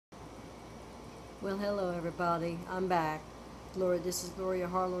Well, hello everybody. I'm back. This is Gloria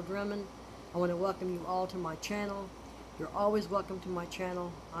Harlow Drummond. I want to welcome you all to my channel. You're always welcome to my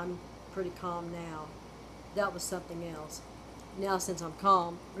channel. I'm pretty calm now. That was something else. Now, since I'm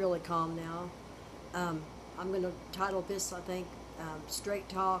calm, really calm now, I'm going to title this, I think, Straight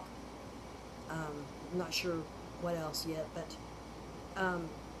Talk. I'm not sure what else yet, but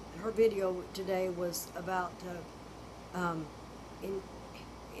her video today was about in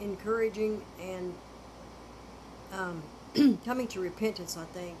encouraging and coming to repentance, I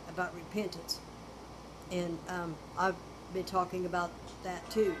think, about repentance. And I've been talking about that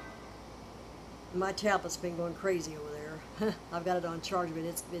too. My tablet's been going crazy over there. I've got it on charge, but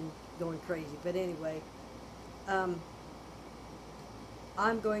it's been going crazy. But anyway, I'm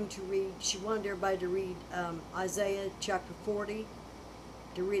going to read, she wanted everybody to read Isaiah chapter 40,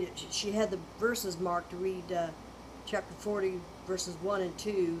 to read it. She had the verses marked to read chapter 40, verses 1 and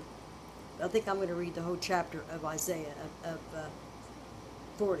 2. I think I'm going to read the whole chapter of Isaiah, of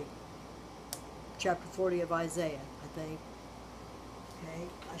 40. Chapter 40 of Isaiah, I think. Okay,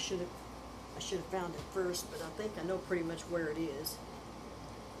 I should have found it first, but I think I know pretty much where it is.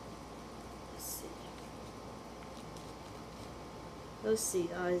 Let's see,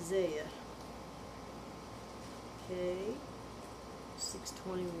 Isaiah. Okay,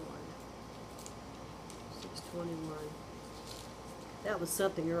 621. 621. That was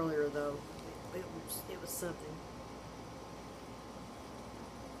something earlier, though. It was something.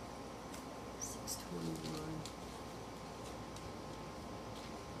 621.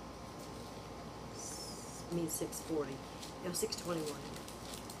 I mean 640. No, 621.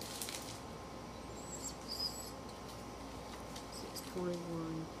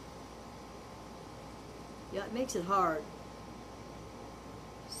 621. Yeah, it makes it hard.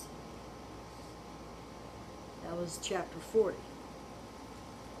 That was chapter 40.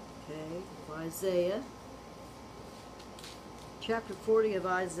 Okay, Isaiah. Chapter 40 of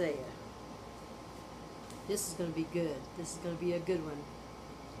Isaiah. This is going to be good. This is going to be a good one.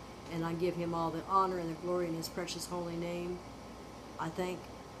 And I give him all the honor and the glory in his precious holy name. I thank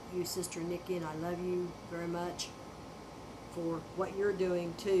you, Sister Nikki, and I love you very much for what you're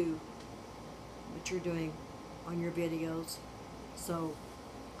doing too, what you're doing on your videos. So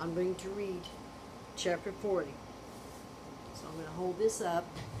I'm going to read chapter 40. So I'm going to hold this up,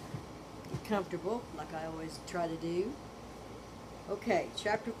 get comfortable, like I always try to do. Okay,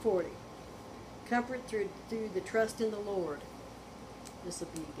 chapter 40. Comfort through the trust in the Lord. This will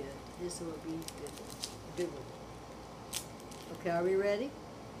be good. This will be good. Good one. Okay, are we ready?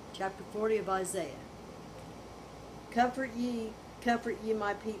 Chapter 40 of Isaiah. Comfort ye,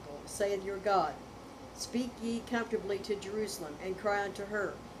 my people, saith your God. Speak ye comfortably to Jerusalem, and cry unto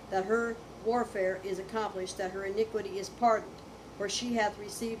her, that her warfare is accomplished, that her iniquity is pardoned, for she hath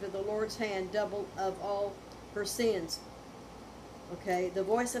received of the Lord's hand double of all her sins. Okay, the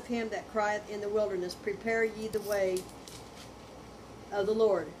voice of him that crieth in the wilderness, prepare ye the way of the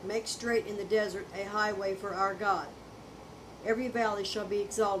Lord. Make straight in the desert a highway for our God. Every valley shall be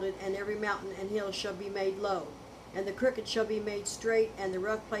exalted, and every mountain and hill shall be made low. And the crooked shall be made straight, and the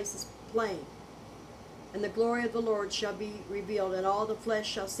rough places plain. And the glory of the Lord shall be revealed, and all the flesh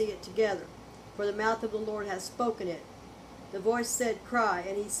shall see it together. For the mouth of the Lord hath spoken it. The voice said, Cry,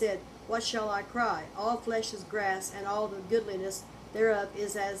 and he said, What shall I cry? All flesh is grass, and all the goodliness thereof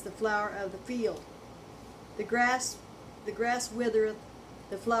is as the flower of the field. The grass withereth,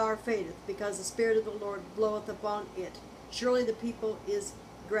 the flower fadeth, because the Spirit of the Lord bloweth upon it. Surely the people is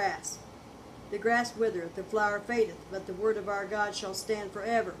grass. The grass withereth, the flower fadeth, but the word of our God shall stand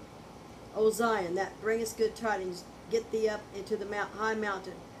forever. O Zion, that bringest good tidings, get thee up into the high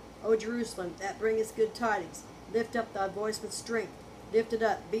mountain. O Jerusalem, that bringest good tidings, lift up thy voice with strength. Lift it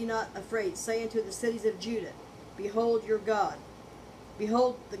up, be not afraid. Say unto the cities of Judah, Behold your God.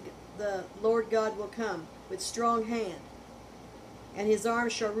 Behold, the Lord God will come with strong hand, and his arm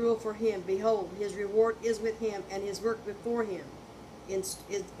shall rule for him. Behold, his reward is with him, and his work before him in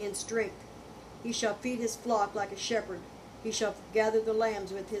strength. He shall feed his flock like a shepherd. He shall gather the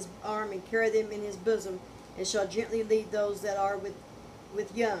lambs with his arm, and carry them in his bosom, and shall gently lead those that are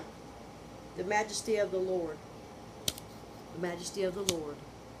with young. The majesty of the Lord. The majesty of the Lord.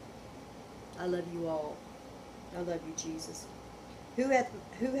 I love you all. I love you, Jesus. Who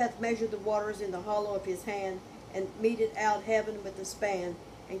hath measured the waters in the hollow of his hand, and meted out heaven with a span,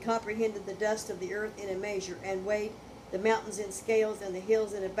 and comprehended the dust of the earth in a measure, and weighed the mountains in scales, and the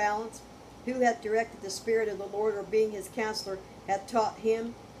hills in a balance? Who hath directed the Spirit of the Lord, or being his counselor, hath taught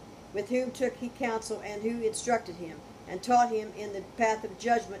him? With whom took he counsel, and who instructed him, and taught him in the path of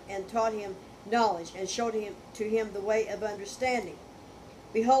judgment, and taught him knowledge, and showed him to him the way of understanding?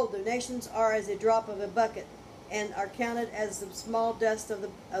 Behold, the nations are as a drop of a bucket, and are counted as the small dust of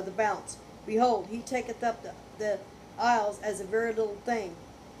the balance. Behold, he taketh up the isles as a very little thing.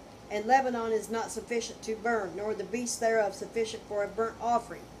 And Lebanon is not sufficient to burn, nor the beasts thereof sufficient for a burnt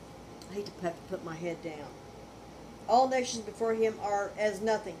offering. I hate to have to put my head down. All nations before him are as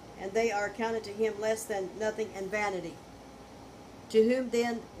nothing, and they are counted to him less than nothing and vanity. To whom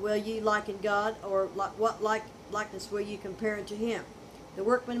then will ye liken God, or what likeness will ye compare unto him? The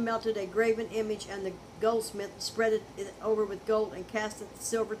workman melted a graven image, and the goldsmith spreadeth it over with gold, and casteth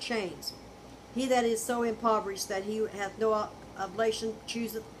silver chains. He that is so impoverished that he hath no oblation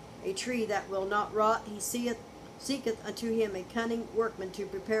chooseth a tree that will not rot. He seeketh unto him a cunning workman to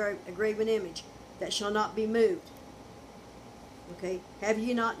prepare a graven image that shall not be moved. Okay, have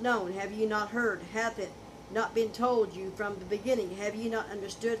ye not known? Have ye not heard? Hath it not been told you from the beginning? Have ye not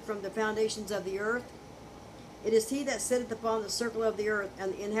understood from the foundations of the earth? It is he that sitteth upon the circle of the earth,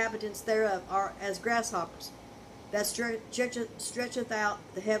 and the inhabitants thereof are as grasshoppers, that stretcheth out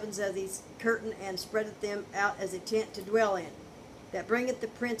the heavens as a curtain, and spreadeth them out as a tent to dwell in, that bringeth the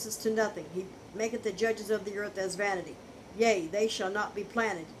princes to nothing. He maketh the judges of the earth as vanity. Yea, they shall not be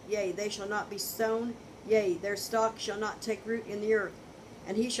planted. Yea, they shall not be sown. Yea, their stock shall not take root in the earth.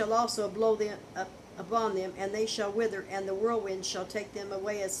 And he shall also blow them up upon them, and they shall wither, and the whirlwind shall take them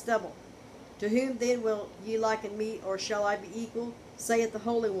away as stubble. To whom then will ye liken me, or shall I be equal? Saith the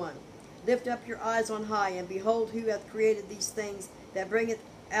Holy One. Lift up your eyes on high, and behold who hath created these things, that bringeth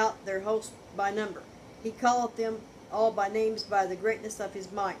out their host by number. He calleth them all by names by the greatness of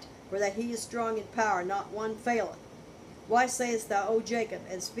his might, for that he is strong in power, not one faileth. Why sayest thou, O Jacob,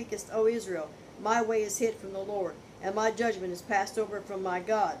 and speakest, O Israel, my way is hid from the Lord, and my judgment is passed over from my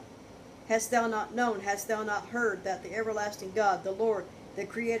God? Hast thou not known, hast thou not heard, that the everlasting God, the Lord, the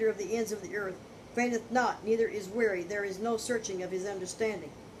creator of the ends of the earth, fainteth not, neither is weary, there is no searching of his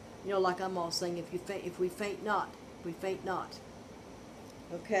understanding. You know, like I'm all saying, if we faint not, we faint not.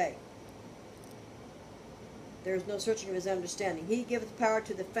 Okay. There is no searching of his understanding. He giveth power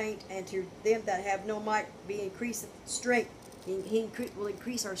to the faint, and to them that have no might be increaseth strength. He will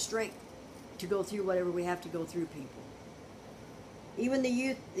increase our strength to go through whatever we have to go through, people. Even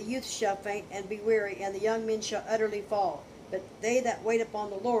the youth shall faint and be weary, and the young men shall utterly fall. But they that wait upon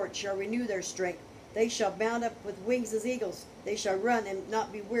the Lord shall renew their strength. They shall mount up with wings as eagles. They shall run and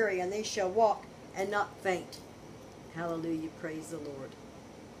not be weary, and they shall walk and not faint. Hallelujah, praise the Lord.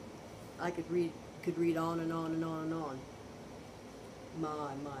 I could read on and on and on and on.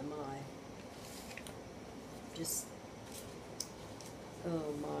 My. Just,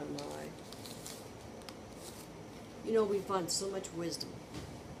 oh my. You know, we find so much wisdom.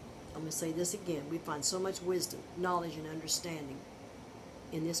 I'm going to say this again. We find so much wisdom, knowledge, and understanding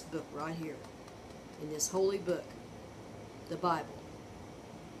in this book right here. In this holy book, the Bible.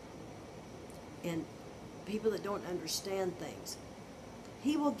 And people that don't understand things,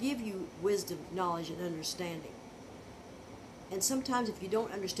 he will give you wisdom, knowledge, and understanding. And sometimes if you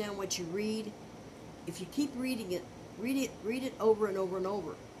don't understand what you read, if you keep reading it, read it over and over and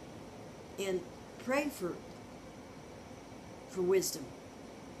over. And pray for wisdom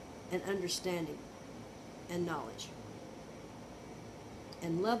and understanding and knowledge.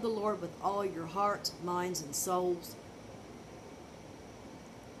 And love the Lord with all your hearts, minds, and souls.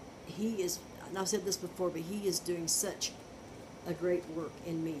 He is, and I've said this before, but he is doing such a great work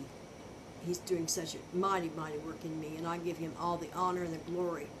in me. He's doing such a mighty, mighty work in me, and I give him all the honor and the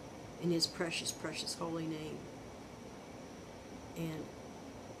glory in his precious, precious holy name. And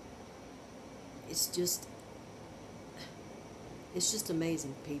it's just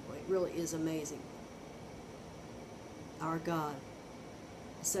amazing, people. It really is amazing. Our God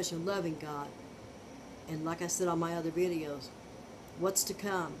is such a loving God. And like I said on my other videos, what's to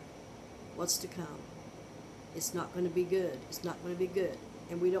come? What's to come? It's not going to be good. It's not going to be good.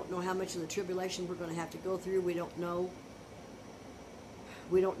 And we don't know how much of the tribulation we're going to have to go through. We don't know.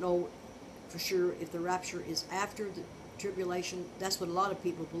 We don't know for sure if the rapture is after the tribulation. That's what a lot of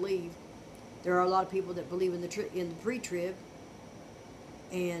people believe. There are a lot of people that believe in the pre-trib.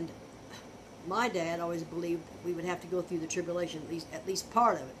 And my dad always believed we would have to go through the tribulation, at least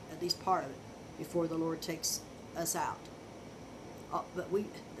part of it, before the Lord takes us out. But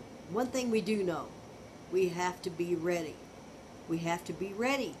one thing we do know, we have to be ready. We have to be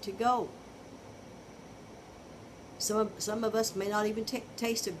ready to go. Some of us may not even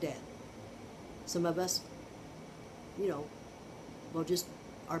taste of death. Some of us,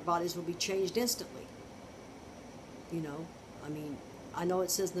 our bodies will be changed instantly. I mean, I know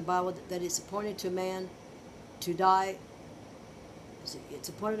it says in the Bible that it's appointed to man to die. It's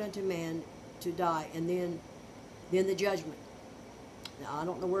appointed unto man to die, and then the judgment. Now, I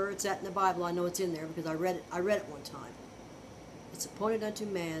don't know where it's at in the Bible. I know it's in there because I read it. I read it one time. It's appointed unto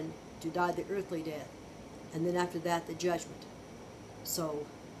man to die the earthly death, and then after that the judgment. So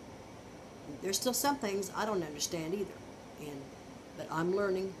there's still some things I don't understand either, but I'm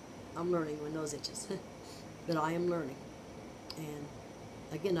learning. I'm learning when those itches, but I am learning. And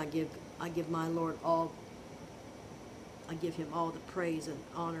again, I give my Lord all. I give him all the praise and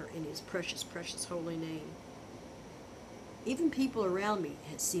honor in his precious, precious holy name. Even people around me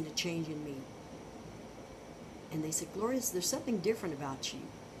had seen a change in me. And they said, Gloria, there's something different about you.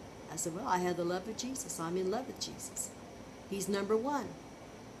 I said, well, I have the love of Jesus. I'm in love with Jesus. He's number one.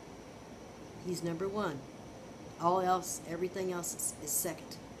 He's number one. All else, everything else is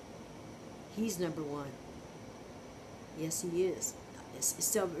second. He's number one. Yes, he is. It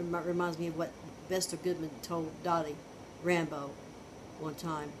still reminds me of what Vesta Goodman told Dottie Rambo one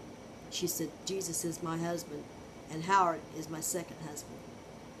time. She said, Jesus is my husband, and Howard is my second husband.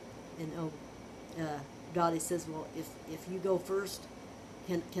 And Dottie says, well, if you go first,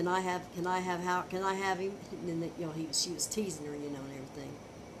 can I have Howard? Can I have him? And then, she was teasing her, and everything.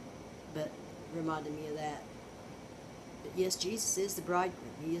 But reminded me of that. But yes, Jesus is the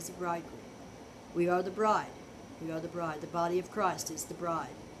bridegroom. He is the bridegroom. We are the bride. We are the bride. The body of Christ is the bride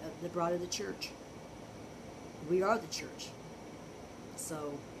of the church. We are the church.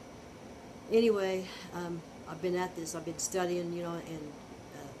 So, anyway, I've been at this. I've been studying, and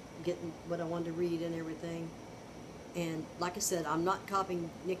getting what I wanted to read and everything. And like I said, I'm not copying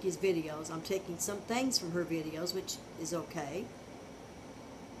Nikki's videos. I'm taking some things from her videos, which is okay.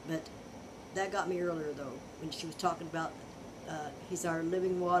 But that got me earlier, though, when she was talking about He's our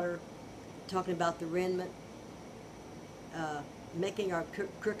living water, talking about the remnant, making our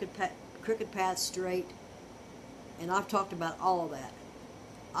crooked path straight. And I've talked about all of that.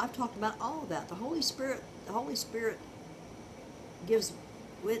 I've talked about all of that. The Holy Spirit gives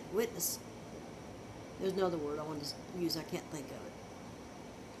witness. There's another word I want to use. I can't think of it.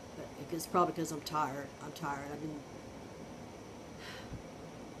 But it's probably because I'm tired. I've been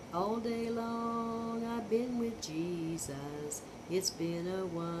all day long. I've been with Jesus. It's been a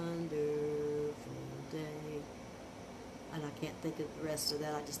wonderful day. And I can't think of the rest of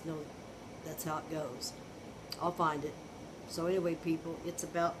that. I just know that's how it goes. I'll find it. So anyway, people, it's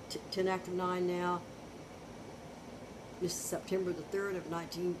about 10 after 9 now. This is September the 3rd of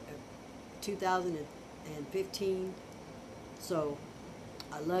 2015. So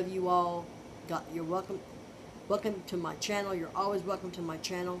I love you all. You're welcome. Welcome to my channel. You're always welcome to my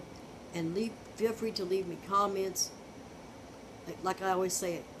channel. And feel free to leave me comments. Like I always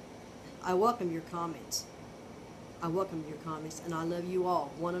say, I welcome your comments. I welcome your comments, and I love you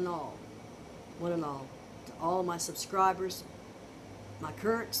all, one and all. One and all. To all my subscribers, my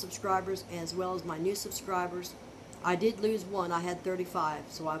current subscribers, as well as my new subscribers. I did lose one. I had 35,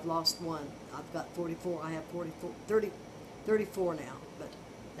 so I've lost one. I've got 44. I have 34 now, but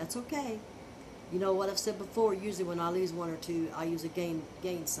that's okay. You know what I've said before, usually when I lose one or two, I usually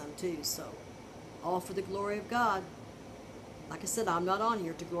gain some too, so all for the glory of God. Like I said, I'm not on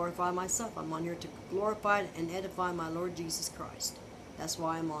here to glorify myself. I'm on here to glorify and edify my Lord Jesus Christ. That's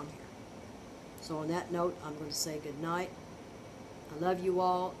why I'm on here. So on that note, I'm going to say good night. I love you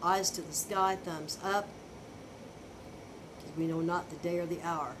all. Eyes to the sky, thumbs up. Because we know not the day or the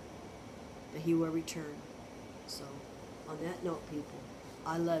hour that he will return. So on that note, people,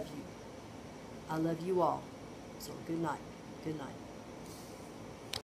 I love you. I love you all. So good night. Good night.